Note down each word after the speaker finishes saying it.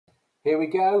Here we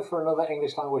go for another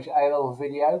English language A-level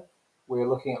video. We're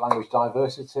looking at language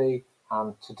diversity,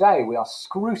 and today we are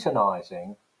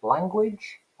scrutinising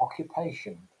language,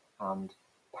 occupation and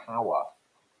power.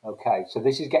 Okay, so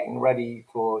this is getting ready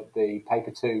for the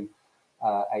paper 2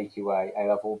 AQA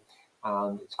A-level,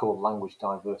 and it's called language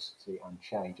diversity and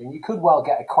change. And you could well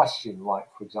get a question like,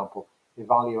 for example,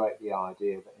 evaluate the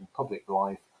idea that in public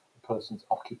life a person's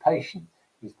occupation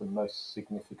is the most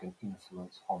significant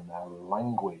influence on their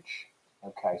language.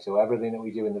 Okay, so everything that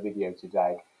we do in the video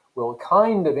today will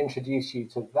kind of introduce you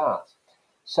to that.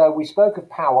 So we spoke of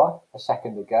power a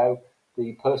second ago.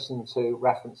 The person to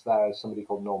reference there is somebody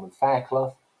called Norman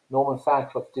Fairclough. Norman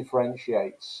Fairclough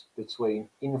differentiates between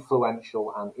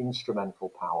influential and instrumental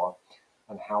power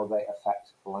and how they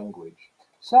affect language.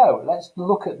 So let's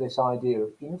look at this idea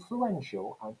of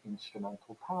influential and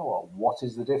instrumental power. What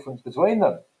is the difference between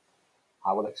them?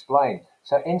 I will explain.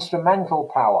 So instrumental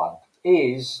power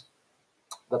is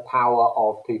the power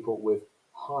of people with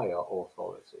higher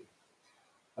authority.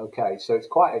 Okay, so it's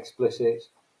quite explicit.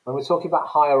 When we're talking about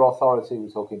higher authority, we're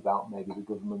talking about maybe the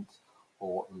government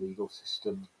or legal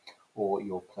system or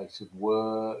your place of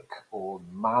work or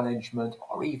management,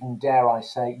 or even, dare I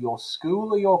say, your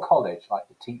school or your college, like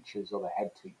the teachers or the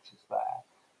head teachers there.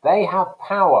 They have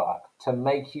power to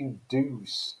make you do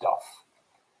stuff.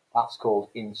 That's called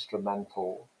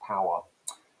instrumental power.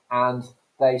 And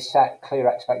they set clear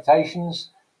expectations.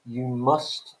 You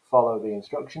must follow the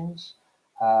instructions.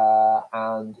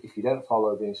 And if you don't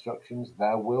follow the instructions,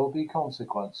 there will be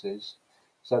consequences.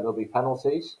 So there'll be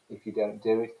penalties if you don't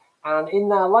do it. And in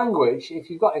their language, if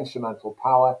you've got instrumental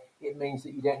power, it means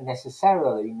that you don't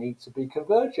necessarily need to be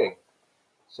converging.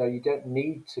 So you don't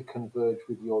need to converge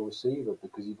with your receiver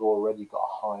because you've already got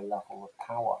a high level of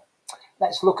power.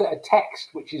 Let's look at a text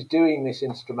which is doing this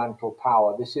instrumental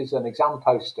power. This is an exam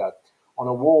poster on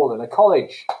a wall in a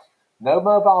college. No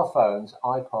mobile phones,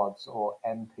 iPods or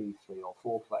MP3 or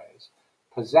 4 players.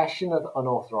 Possession of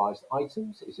unauthorised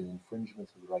items is an infringement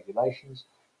of the regulations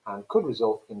and could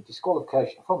result in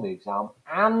disqualification from the exam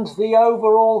and the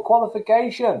overall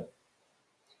qualification.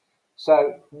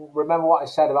 So remember what I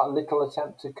said about little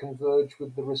attempt to converge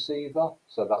with the receiver?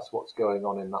 So that's what's going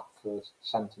on in that first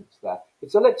sentence there.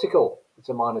 It's elliptical. It's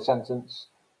a minor sentence.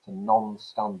 It's a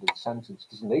non-standard sentence.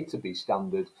 It doesn't need to be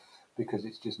standard because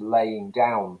it's just laying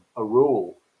down a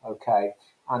rule, okay?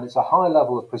 And it's a high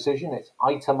level of precision. It's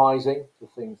itemizing the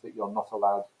things that you're not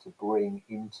allowed to bring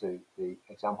into the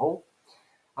exam hall.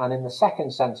 And in the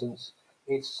second sentence,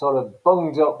 it's sort of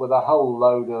bunged up with a whole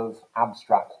load of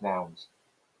abstract nouns.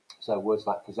 So words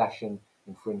like possession,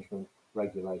 infringement,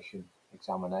 regulation,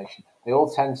 examination. They all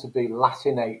tend to be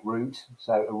Latinate root.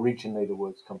 So originally the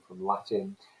words come from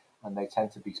Latin and they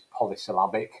tend to be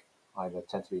polysyllabic, either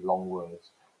tend to be long words,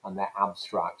 and they're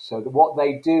abstract. So what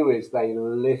they do is they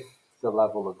lift the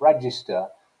level of register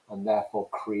and therefore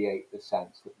create the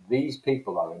sense that these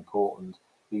people are important.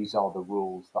 These are the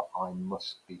rules that I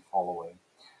must be following.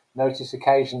 Notice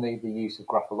occasionally the use of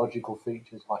graphological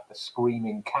features like the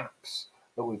screaming caps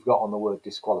that we've got on the word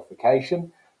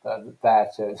disqualification, that are there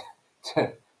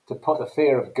to put the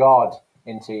fear of God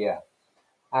into you.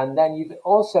 And then you've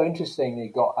also, interestingly,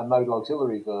 got a modal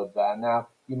auxiliary verb there. Now,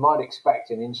 you might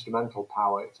expect in instrumental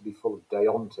power it to be full of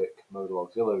deontic modal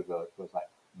auxiliary verbs, words like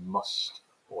must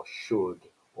or should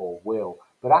or will.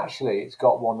 But actually, it's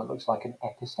got one that looks like an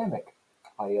epistemic,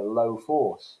 i.e. a low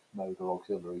force modal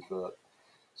auxiliary verb.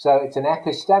 So it's an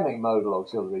epistemic modal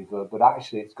auxiliary verb, but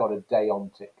actually it's got a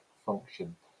deontic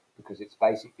function because it's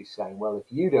basically saying, well,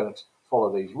 if you don't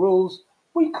follow these rules,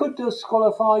 we could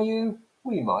disqualify you.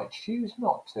 We might choose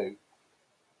not to.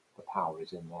 The power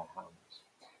is in their hands.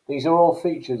 These are all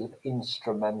features of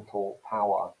instrumental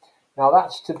power. Now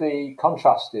that's to be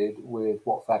contrasted with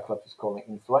what Fairclough is calling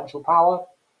influential power,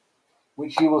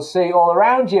 which you will see all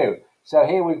around you. So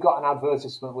here we've got an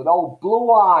advertisement with old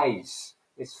Blue Eyes.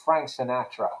 It's Frank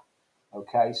Sinatra.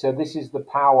 Okay, so this is the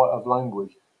power of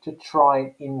language to try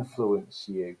and influence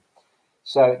you.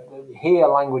 So here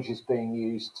language is being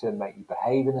used to make you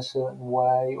behave in a certain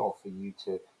way or for you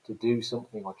to do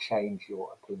something or change your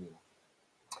opinion.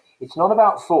 It's not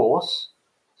about force,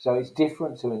 so it's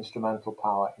different to instrumental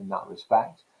power in that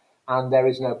respect, and there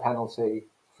is no penalty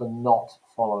for not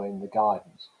following the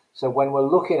guidance. So when we're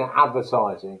looking at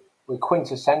advertising, we're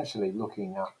quintessentially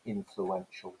looking at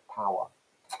influential power.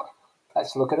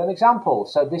 Let's look at an example.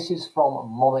 So this is from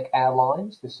Monarch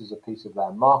Airlines. This is a piece of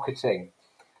their marketing.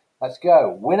 Let's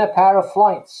go. Win a pair of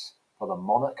flights for the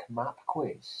Monarch Map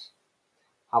Quiz.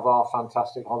 Have our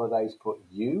fantastic holidays put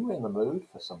you in the mood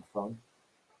for some fun?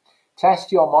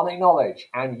 Test your Monarch knowledge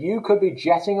and you could be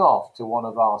jetting off to one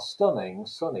of our stunning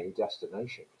sunny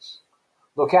destinations.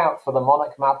 Look out for the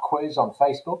Monarch Map quiz on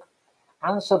Facebook.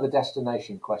 Answer the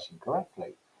destination question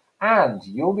correctly, and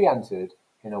you'll be entered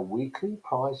in a weekly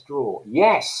prize draw.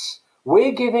 Yes,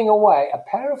 we're giving away a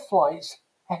pair of flights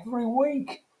every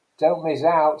week. Don't miss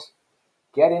out.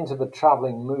 Get into the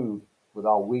travelling mood with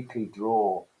our weekly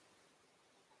draw.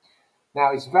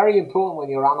 Now, it's very important when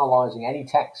you're analysing any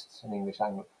texts in English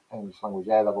language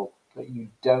A level that you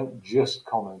don't just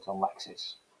comment on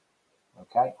lexis.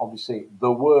 Okay, obviously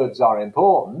the words are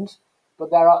important,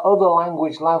 but there are other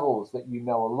language levels that you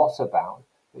know a lot about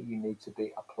that you need to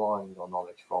be applying your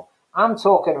knowledge from. I'm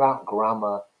talking about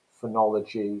grammar,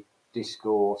 phonology,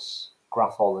 discourse,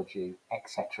 graphology,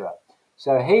 etc.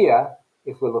 So here,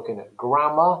 if we're looking at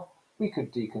grammar, we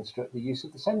could deconstruct the use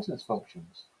of the sentence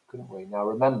functions, couldn't we? Now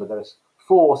remember, there's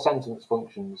 4 sentence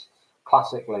functions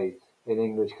classically in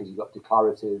English because you've got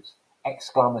declaratives,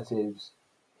 exclamatives,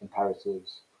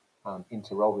 imperatives,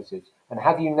 interrogatives. And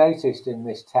have you noticed in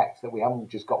this text that we haven't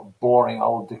just got boring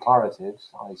old declaratives,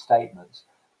 i.e. statements,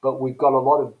 but we've got a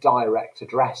lot of direct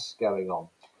address going on.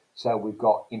 So we've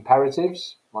got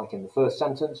imperatives, like in the first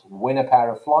sentence, win a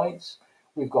pair of flights.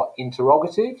 We've got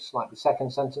interrogatives, like the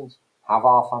second sentence, have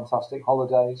our fantastic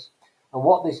holidays. And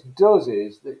what this does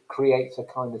is that it creates a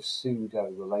kind of pseudo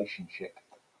relationship,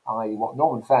 i.e. what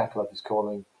Norman Fairclough is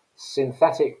calling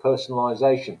synthetic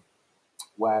personalization,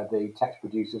 where the text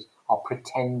producers are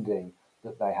pretending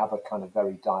that they have a kind of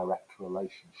very direct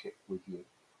relationship with you.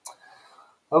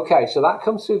 Okay, so that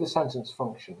comes through the sentence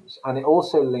functions, and it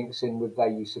also links in with their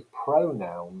use of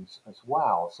pronouns as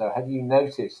well. So have you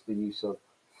noticed the use of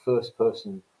first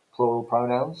person plural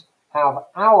pronouns? Have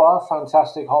our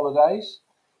fantastic holidays.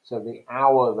 So the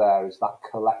our there is that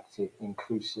collective,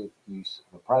 inclusive use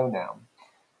of a pronoun.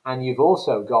 And you've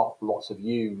also got lots of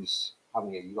yous,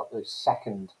 haven't you? You've got those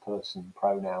second person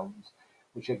pronouns,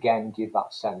 which again give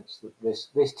that sense that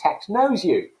this text knows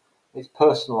you. It's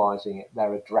personalizing it,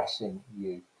 they're addressing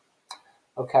you.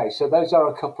 Okay, so those are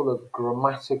a couple of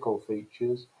grammatical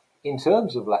features. In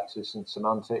terms of lexis and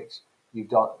semantics, you've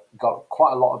got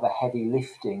quite a lot of the heavy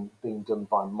lifting being done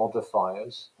by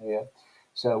modifiers here.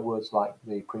 So words like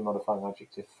the pre-modifying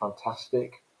adjective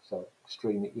fantastic, so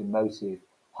extremely emotive,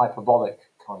 hyperbolic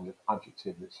kind of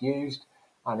adjective that's used.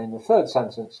 And in the third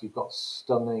sentence, you've got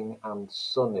stunning and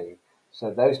sunny.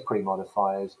 So those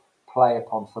pre-modifiers play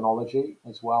upon phonology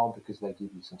as well, because they give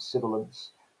you some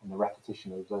sibilance, and the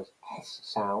repetition of those S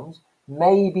sounds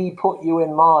maybe put you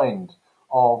in mind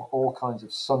of all kinds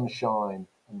of sunshine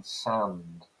and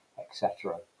sand,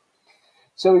 etc.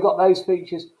 So we've got those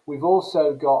features. We've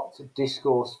also got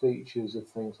discourse features of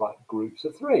things like groups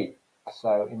of 3.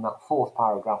 So in that 4th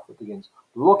paragraph that begins,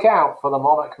 look out for the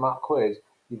Monarch Map quiz,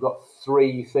 you've got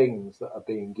 3 things that are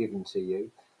being given to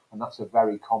you. And that's a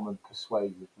very common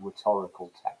persuasive rhetorical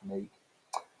technique.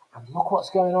 And look what's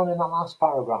going on in that last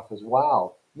paragraph as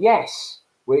well. Yes,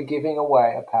 we're giving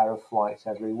away a pair of flights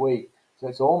every week. So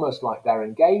it's almost like they're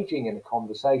engaging in a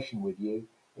conversation with you.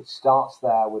 It starts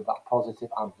there with that positive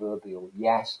adverbial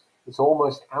yes. It's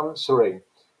almost answering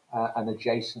an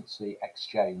adjacency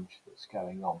exchange that's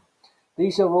going on.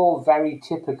 These are all very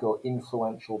typical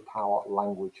influential power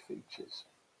language features.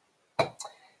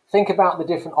 Think about the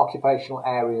different occupational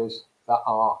areas that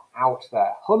are out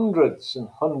there. Hundreds and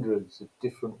hundreds of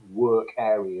different work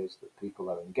areas that people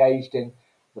are engaged in.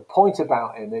 The point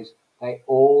about them is they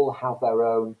all have their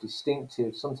own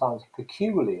distinctive, sometimes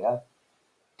peculiar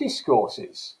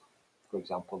discourses. For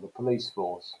example, the police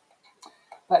force.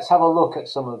 Let's have a look at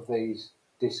some of these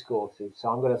discourses. So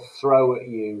I'm going to throw at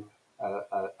you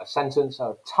a sentence,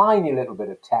 a tiny little bit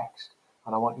of text,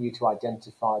 and I want you to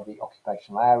identify the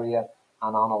occupational area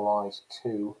and analyse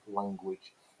 2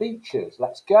 language features.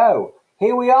 Let's go.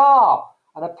 Here we are,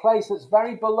 and a place that's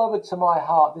very beloved to my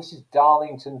heart. This is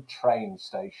Darlington train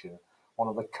station, one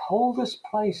of the coldest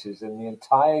places in the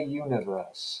entire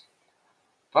universe.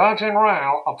 Virgin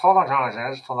Rail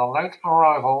apologises for the late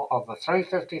arrival of the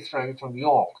 353 from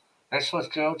York. This was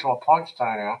due to a point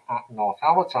failure at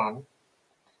Northallerton.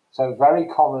 So very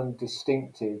common,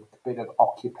 distinctive bit of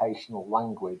occupational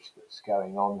language that's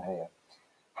going on here.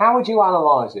 How would you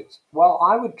analyse it? Well,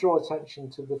 I would draw attention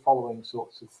to the following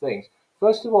sorts of things.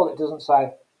 First of all, it doesn't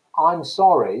say, I'm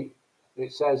sorry.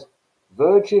 It says,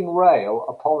 Virgin Rail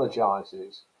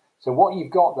apologises. So what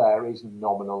you've got there is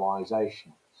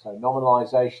nominalisation. So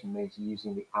nominalisation means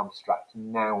using the abstract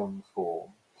noun form.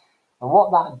 And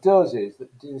what that does is that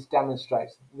this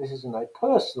demonstrates that this isn't a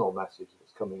personal message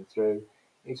that's coming through.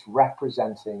 It's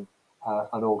representing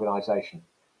an organisation.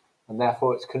 And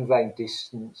therefore it's conveying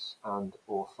distance and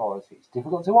authority. It's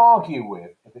difficult to argue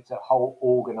with if it's a whole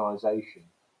organisation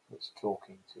that's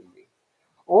talking to you.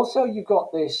 Also, you've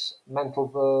got this mental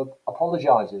verb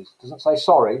apologises. Doesn't say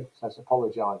sorry, it says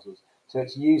apologises. So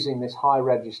it's using this high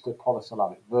register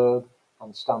polysyllabic verb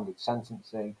and standard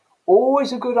sentencing.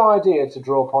 Always a good idea to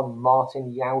draw upon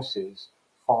Martin Yauss's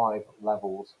 5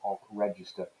 levels of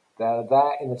register. They're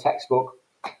there in the textbook.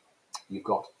 You've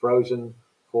got frozen,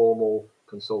 formal,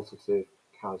 consultative,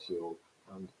 casual,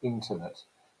 and intimate.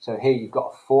 So here you've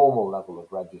got a formal level of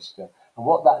register. And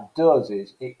what that does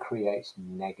is it creates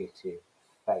negative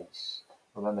face.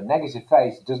 Remember, negative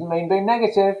face doesn't mean being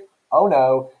negative. Oh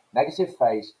no, negative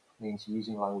face means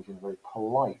using language in a very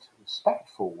polite,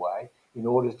 respectful way in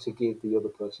order to give the other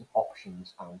person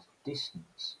options and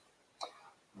distance.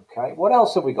 Okay, what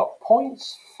else have we got?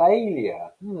 Points failure.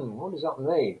 What does that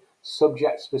mean?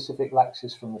 Subject-specific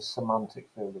lexis from the semantic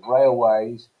field of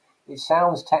railways. It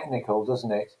sounds technical,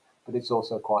 doesn't it? But it's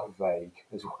also quite vague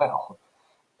as well.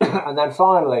 And then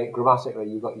finally, grammatically,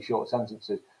 you've got your short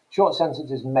sentences. Short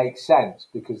sentences make sense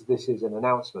because this is an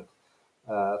announcement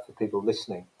for people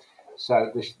listening.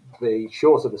 So the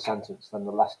shorter the sentence, then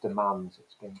the less demands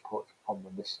it's being put on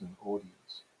the listening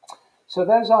audience. So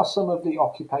those are some of the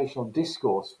occupational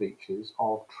discourse features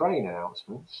of train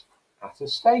announcements at a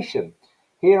station.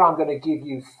 Here I'm going to give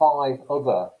you 5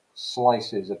 other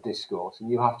slices of discourse,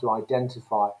 and you have to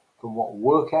identify from what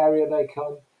work area they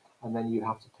come, and then you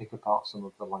have to pick apart some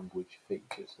of the language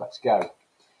features. Let's go.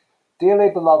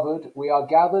 Dearly beloved, we are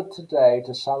gathered today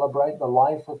to celebrate the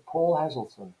life of Paul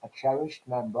Heselton, a cherished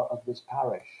member of this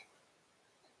parish.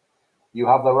 You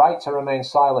have the right to remain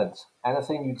silent.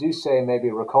 Anything you do say may be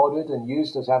recorded and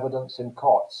used as evidence in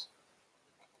courts.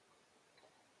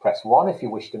 Press 1 if you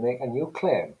wish to make a new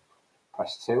claim.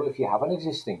 Press 2 if you have an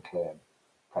existing claim.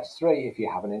 Press 3 if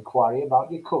you have an inquiry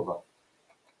about your cover.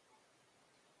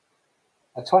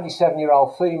 A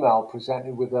 27-year-old female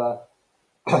presented with a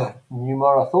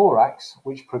pneumothorax,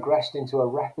 which progressed into a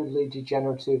rapidly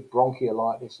degenerative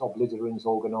bronchiolitis obliterans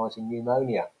organising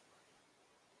pneumonia.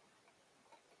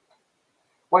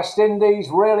 West Indies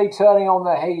really turning on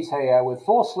the heat here with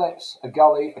 4 slips, a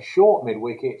gully, a short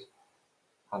mid-wicket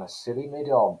and a silly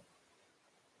mid-on.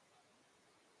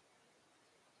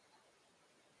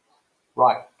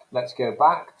 Right, let's go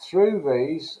back through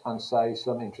these and say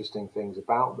some interesting things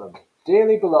about them.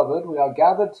 Dearly beloved, we are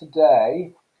gathered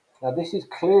today. Now this is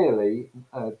clearly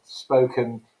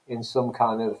spoken in some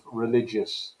kind of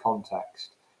religious context.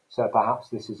 So perhaps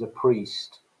this is a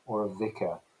priest or a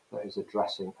vicar that is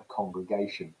addressing a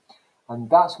congregation. And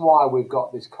that's why we've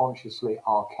got this consciously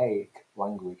archaic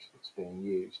language that's being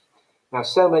used. Now,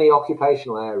 so many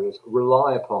occupational areas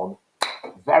rely upon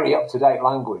very up-to-date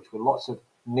language with lots of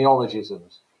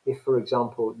neologisms. If, for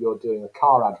example, you're doing a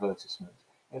car advertisement,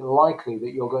 it's likely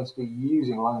that you're going to be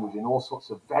using language in all sorts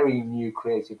of very new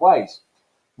creative ways.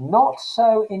 Not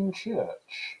so in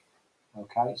church.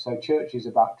 Okay, so church is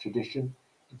about tradition.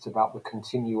 It's about the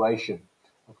continuation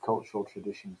of cultural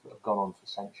traditions that have gone on for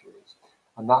centuries.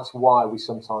 And that's why we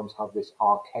sometimes have this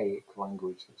archaic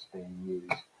language that's being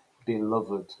used.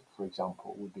 Beloved, for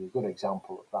example, would be a good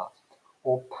example of that.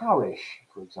 Or parish,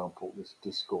 for example, this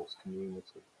discourse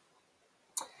community.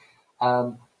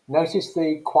 Notice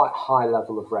the quite high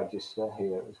level of register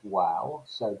here as well.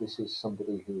 So this is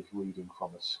somebody who is reading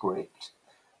from a script.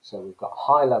 So we've got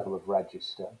high level of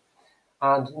register.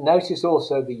 And notice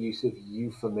also the use of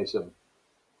euphemism.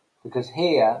 Because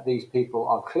here, these people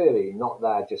are clearly not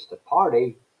there just to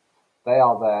party. They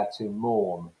are there to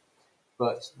mourn.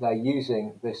 But they're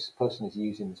using, this person is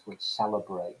using this word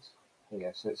celebrate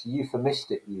here. So it's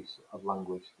euphemistic use of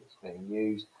language that's being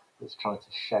used, that's trying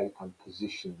to shape and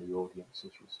position the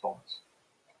audience's response.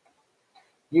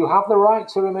 You have the right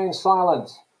to remain silent.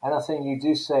 Anything you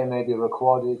do say may be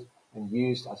recorded and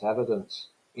used as evidence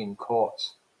in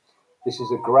court. This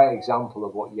is a great example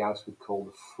of what Yauss would call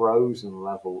the frozen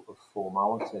level of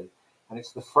formality. And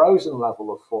it's the frozen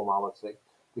level of formality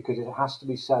because it has to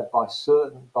be said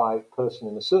by a person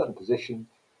in a certain position,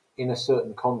 in a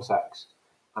certain context,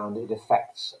 and it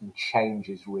affects and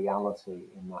changes reality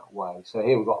in that way. So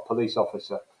here we've got a police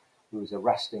officer who is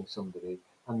arresting somebody,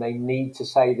 and they need to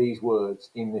say these words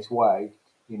in this way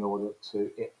in order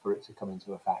for it to come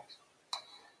into effect.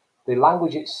 The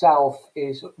language itself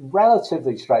is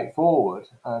relatively straightforward,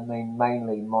 and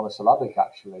mainly monosyllabic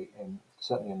actually,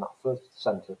 certainly in that first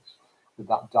sentence, with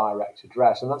that direct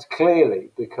address. And that's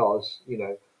clearly because,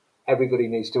 everybody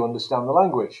needs to understand the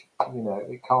language.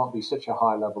 It can't be such a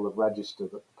high level of register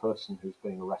that the person who's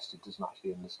being arrested doesn't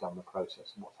actually understand the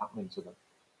process and what's happening to them.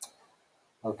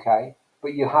 Okay,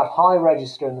 but you have high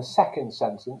register in the second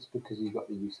sentence because you've got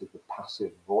the use of the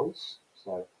passive voice.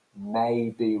 So may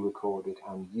be recorded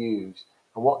and used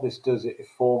And what this does, it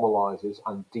formalizes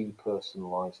and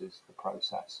depersonalizes the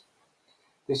process.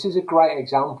 This is a great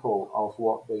example of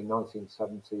what the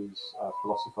 1970s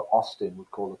philosopher Austin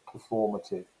would call a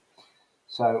performative.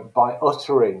 So by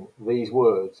uttering these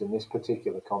words in this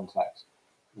particular context,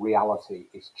 reality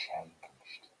is changed.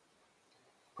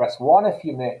 Press 1 if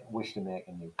you wish to make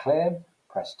a new claim.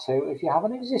 Press 2 if you have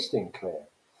an existing claim.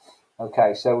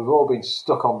 Okay, so we've all been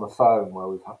stuck on the phone where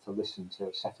we've had to listen to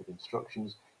a set of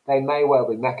instructions. They may well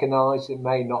be mechanized. It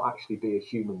may not actually be a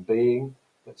human being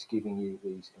that's giving you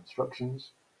these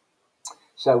instructions.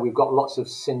 So we've got lots of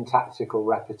syntactical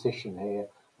repetition here,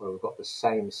 where we've got the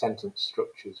same sentence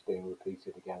structures being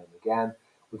repeated again and again.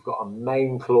 We've got a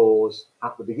main clause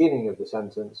at the beginning of the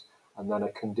sentence, and then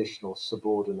a conditional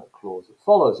subordinate clause that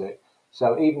follows it.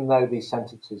 So even though these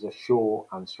sentences are short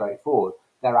and straightforward,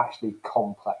 they're actually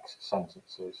complex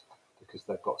sentences because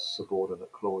they've got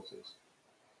subordinate clauses.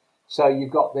 So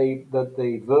you've got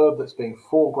the verb that's being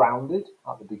foregrounded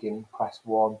at the beginning, press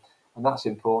 1, and that's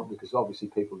important because obviously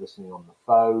people listening on the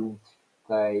phone,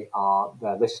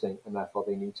 they're listening, and therefore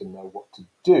they need to know what to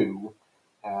do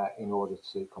in order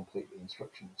to complete the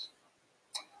instructions.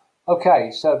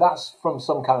 Okay, so that's from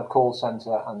some kind of call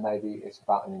center, and maybe it's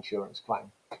about an insurance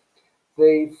claim.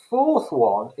 The fourth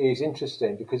one is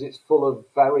interesting because it's full of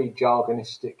very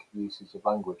jargonistic uses of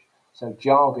language. So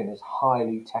jargon is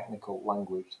highly technical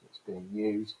language that's being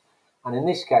used. And in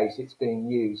this case, it's being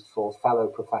used for fellow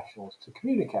professionals to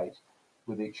communicate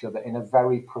with each other in a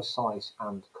very precise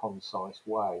and concise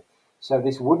way. So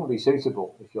this wouldn't be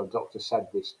suitable if your doctor said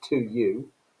this to you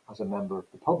as a member of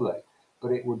the public,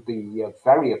 but it would be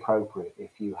very appropriate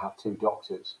if you have two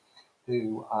doctors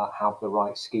who have the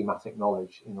right schematic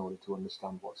knowledge in order to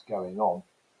understand what's going on.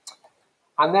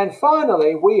 And then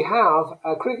finally, we have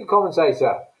a cricket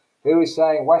commentator who is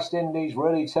saying West Indies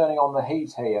really turning on the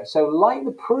heat here. So like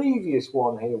the previous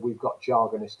one here, we've got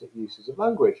jargonistic uses of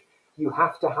language. You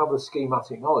have to have the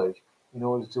schematic knowledge in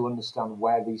order to understand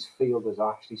where these fielders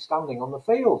are actually standing on the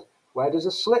field. Where does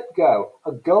a slip go?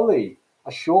 A gully?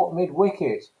 A short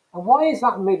mid-wicket? And why is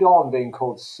that mid-on being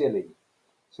called silly?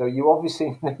 So you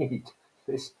obviously need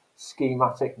this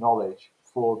schematic knowledge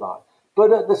for that.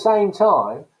 But at the same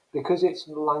time, because it's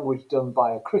language done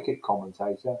by a cricket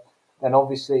commentator, then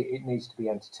obviously it needs to be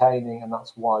entertaining, and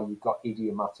that's why you've got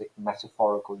idiomatic,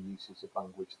 metaphorical uses of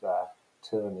language there,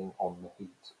 turning on the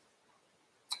heat.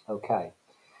 Okay,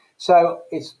 so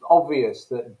it's obvious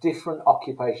that different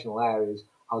occupational areas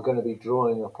are going to be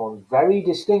drawing upon very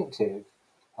distinctive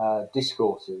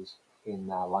discourses in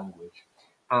their language.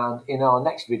 And in our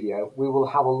next video, we will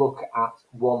have a look at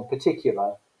one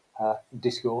particular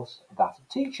discourse, that of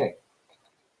teaching.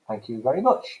 Thank you very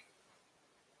much.